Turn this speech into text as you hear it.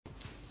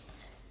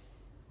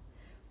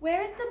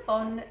Where is the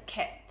bond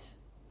kept?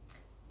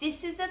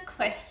 This is a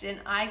question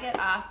I get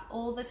asked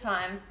all the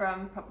time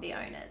from property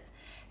owners.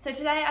 So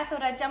today I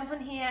thought I'd jump on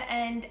here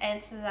and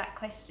answer that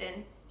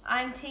question.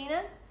 I'm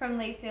Tina from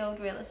Leafield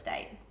Real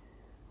Estate.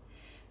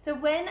 So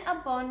when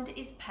a bond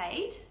is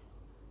paid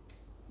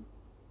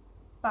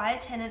by a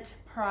tenant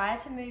prior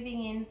to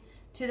moving in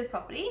to the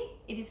property,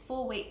 it is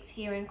 4 weeks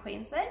here in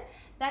Queensland,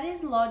 that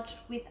is lodged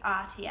with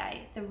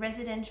RTA, the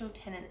Residential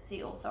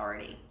Tenancy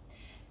Authority.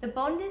 The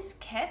bond is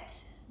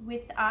kept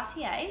with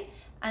RTA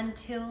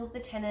until the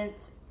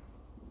tenants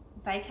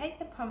vacate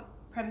the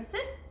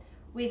premises.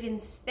 We've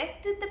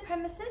inspected the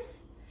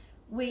premises.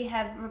 We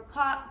have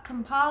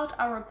compiled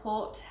a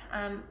report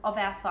of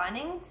our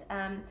findings,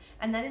 and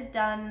that is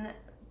done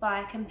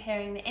by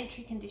comparing the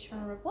entry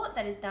condition report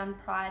that is done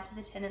prior to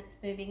the tenants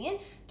moving in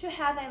to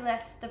how they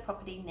left the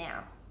property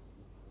now.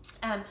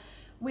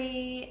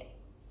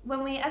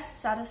 When we are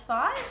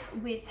satisfied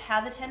with how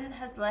the tenant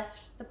has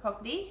left the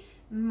property,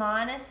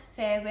 minus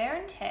fair wear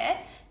and tear,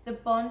 the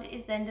bond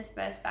is then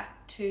dispersed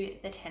back to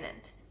the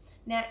tenant.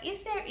 Now,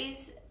 if there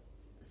is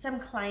some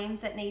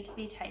claims that need to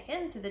be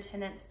taken, so the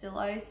tenant still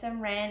owes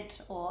some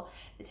rent, or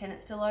the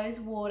tenant still owes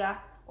water,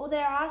 or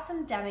there are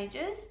some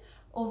damages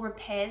or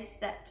repairs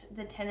that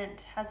the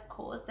tenant has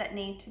caused that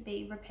need to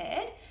be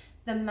repaired,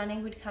 the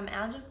money would come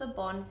out of the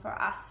bond for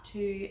us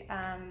to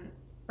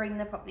bring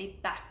the property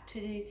back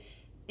to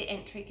the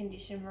entry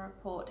condition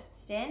report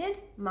standard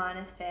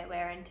minus fair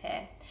wear and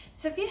tear.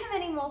 So if you have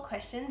any more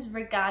questions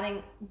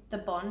regarding the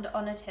bond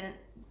on a tenant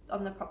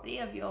on the property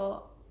of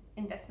your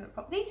investment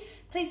property,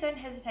 please don't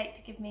hesitate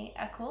to give me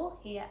a call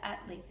here at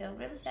Leafield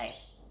Real Estate.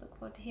 Look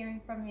forward to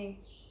hearing from you.